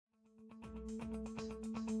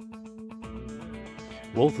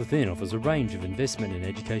Wealth Within offers a range of investment and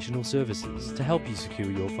educational services to help you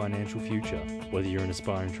secure your financial future. Whether you're an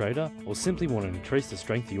aspiring trader or simply want to increase the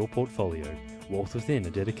strength of your portfolio, Wealth Within are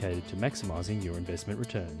dedicated to maximising your investment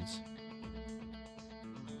returns.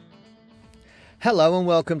 Hello and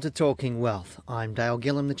welcome to Talking Wealth. I'm Dale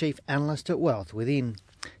Gillham, the Chief Analyst at Wealth Within.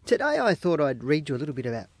 Today I thought I'd read you a little bit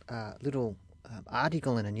about a little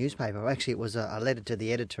article in a newspaper. Actually, it was a letter to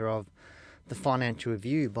the editor of the Financial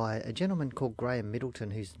Review by a gentleman called Graham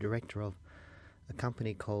Middleton, who's the director of a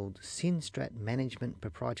company called Sinstrat Management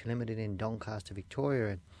Proprietary Limited in Doncaster, Victoria.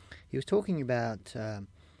 And he was talking about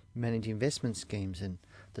managed investment schemes, and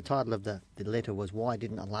the title of the letter was "Why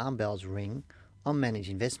Didn't Alarm Bells Ring on Managed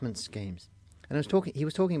Investment Schemes?" And he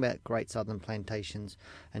was talking about Great Southern Plantations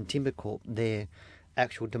and Timber Corp, their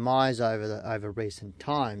actual demise over recent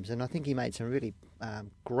times. And I think he made some really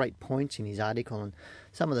great points in his article, and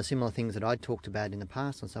some of the similar things that I talked about in the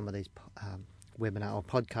past on some of these webinar or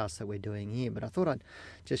podcasts that we're doing here. But I thought I'd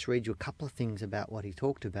just read you a couple of things about what he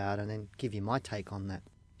talked about and then give you my take on that.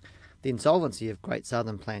 The insolvency of Great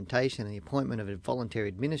Southern Plantation and the appointment of a voluntary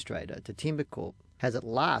administrator to Timber Corp has at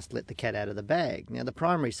last let the cat out of the bag. Now, the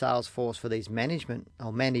primary sales force for these managed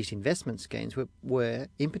investment schemes were,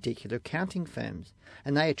 in particular, accounting firms,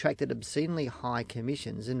 and they attracted obscenely high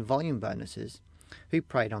commissions and volume bonuses who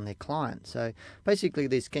preyed on their clients. So basically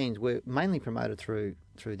these schemes were mainly promoted through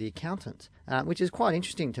the accountants, which is quite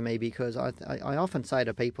interesting to me because I often say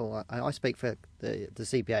to people, I speak for the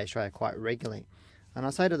CPA Australia quite regularly, and I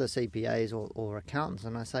say to the CPAs or accountants,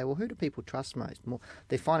 and I say, well, who do people trust most? More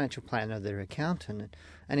their financial planner or their accountant?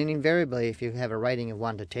 And invariably, if you have a rating of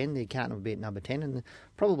 1 to 10, the accountant would be at number 10, and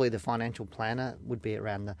probably the financial planner would be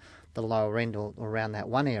around the lower end or around that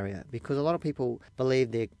one area, because a lot of people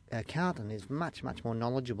believe their accountant is much, much more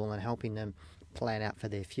knowledgeable in helping them plan out for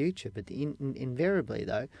their future. But invariably,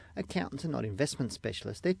 though, accountants are not investment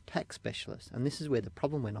specialists, they're tax specialists, and this is where the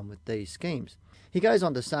problem went on with these schemes. He goes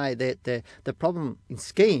on to say that the problem in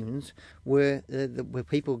schemes were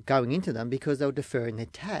people going into them because they were deferring their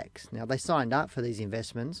tax. Now, they signed up for these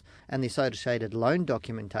investments and the associated loan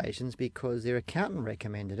documentations because their accountant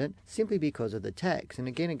recommended it, simply because of the tax. And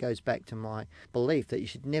again, it goes back to my belief that you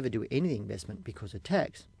should never do any investment because of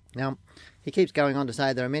tax. Now, he keeps going on to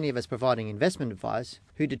say there are many of us providing investment advice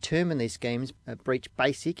who determine these schemes breach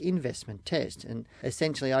basic investment tests. And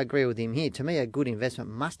essentially, I agree with him here. To me, a good investment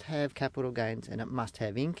must have capital gains and it must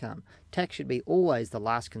have income. Tax should be always the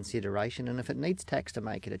last consideration, and if it needs tax to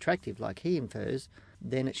make it attractive, like he infers,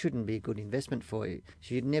 then it shouldn't be a good investment for you.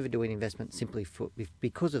 So you'd never do an investment simply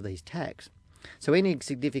because of these tax. So any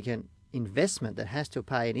significant investment that has to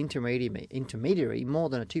pay an intermediary more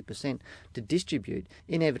than a 2% to distribute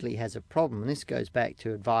inevitably has a problem. And this goes back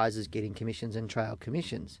to advisors getting commissions and trail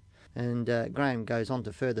commissions. And Graham goes on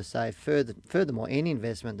to further say, furthermore, any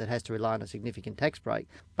investment that has to rely on a significant tax break,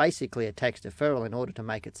 basically a tax deferral in order to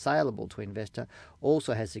make it saleable to investor,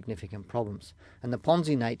 also has significant problems. And the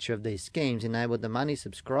Ponzi nature of these schemes enabled the money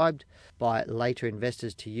subscribed by later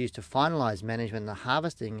investors to use to finalise management and the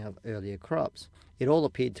harvesting of earlier crops. It all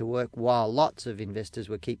appeared to work while lots of investors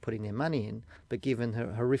would keep putting their money in, but given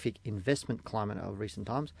the horrific investment climate of recent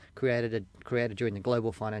times created during the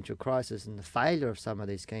global financial crisis and the failure of some of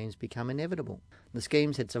these schemes become inevitable. The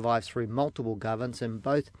schemes had survived through multiple governments and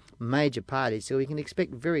both major parties, so we can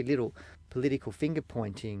expect very little political finger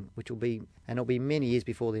pointing, it'll be many years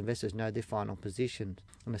before the investors know their final positions.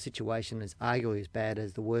 And the situation is arguably as bad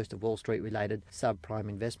as the worst of Wall Street related subprime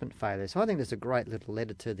investment failures. So I think that's a great little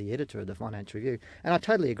letter to the editor of the Financial Review. And I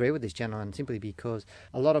totally agree with this gentleman, simply because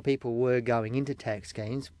a lot of people were going into tax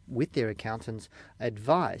schemes with their accountant's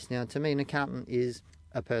advice. Now, to me, an accountant is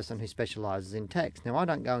a person who specialises in tax. Now, I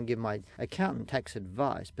don't go and give my accountant tax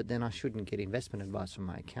advice, but then I shouldn't get investment advice from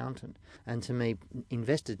my accountant. And to me,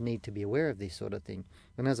 investors need to be aware of this sort of thing.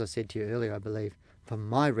 And as I said to you earlier, I believe from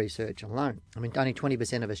my research alone, only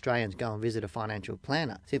 20% of Australians go and visit a financial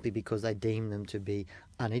planner simply because they deem them to be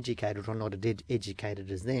uneducated or not as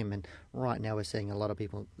educated as them. And right now we're seeing a lot of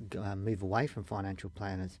people move away from financial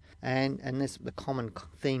planners. And this the common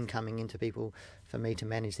theme coming into people for me to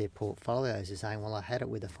manage their portfolios is saying, well, I had it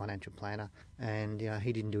with a financial planner and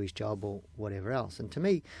he didn't do his job or whatever else. And to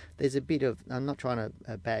me, there's a bit of, I'm not trying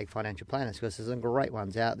to bag financial planners because there's some great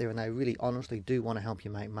ones out there and they really honestly do want to help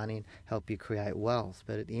you make money and help you create wealth.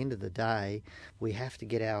 But at the end of the day, we have to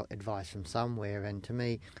get our advice from somewhere. And to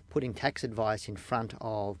me, putting tax advice in front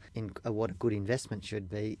of what a good investment should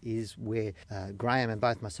be is where Graham and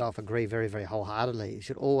both myself agree very, very wholeheartedly. You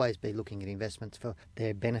should always be looking at investments for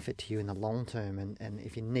their benefit to you in the long term. and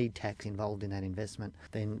if you need tax involved in that investment,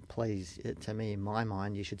 then please, to me, in my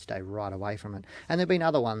mind, you should stay right away from it. And there have been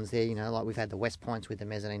other ones there, like we've had the West Points with the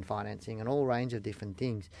mezzanine financing and all range of different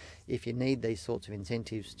things. If you need these sorts of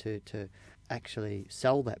incentives to actually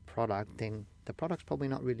sell that product, then the product's probably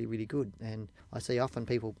not really, really good. And I see often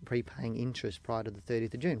people prepaying interest prior to the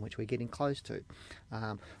 30th of June, which we're getting close to,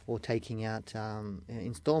 or taking out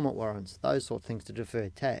instalment warrants, those sort of things to defer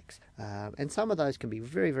tax. And some of those can be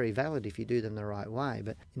very, very valid if you do them the right way.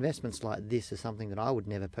 But investments like this is something that I would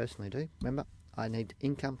never personally do. Remember, I need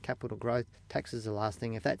income, capital growth. Tax is the last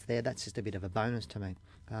thing. If that's there, that's just a bit of a bonus to me.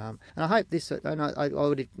 And I hope this, and I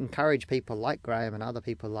would encourage people like Graham and other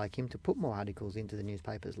people like him to put more articles into the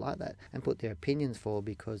newspapers like that and put their opinions forward,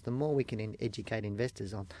 because the more we can educate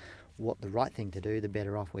investors on what the right thing to do, the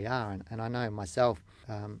better off we are. And I know myself,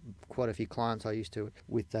 quite a few clients I used to,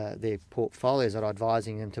 with their portfolios that I'm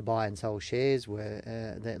advising them to buy and sell shares, where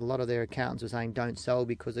a lot of their accountants were saying don't sell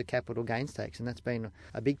because of capital gains tax. And that's been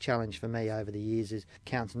a big challenge for me over the years, is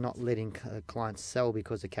accountants not letting clients sell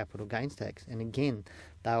because of capital gains tax. And again,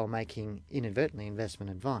 they were making inadvertently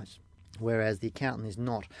investment advice. Whereas the accountant is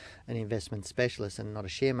not an investment specialist and not a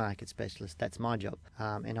share market specialist. That's my job.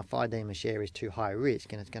 And if I deem a share is too high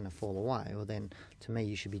risk and it's going to fall away, well then, to me,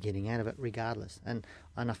 you should be getting out of it regardless. And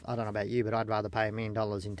I don't know about you, but I'd rather pay $1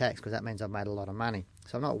 million in tax, because that means I've made a lot of money.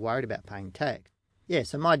 So I'm not worried about paying tax. Yeah,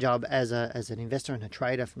 so my job as an investor and a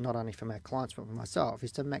trader, not only for my clients but for myself,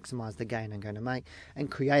 is to maximise the gain I'm going to make and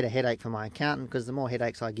create a headache for my accountant, because the more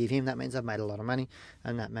headaches I give him, that means I've made a lot of money,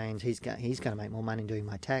 and that means he's going to make more money doing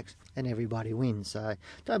my tax, and everybody wins. So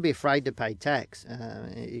don't be afraid to pay tax,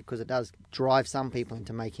 because it does drive some people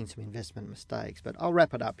into making some investment mistakes. But I'll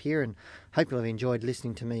wrap it up here, and hope you'll have enjoyed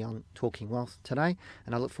listening to me on Talking Wealth today,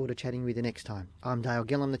 and I look forward to chatting with you next time. I'm Dale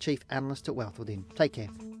Gillham, the Chief Analyst at Wealth Within. Take care.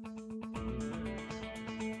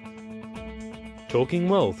 Talking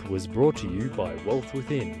Wealth was brought to you by Wealth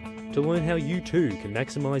Within. To learn how you too can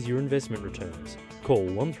maximise your investment returns, call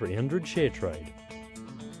 1300 ShareTrade.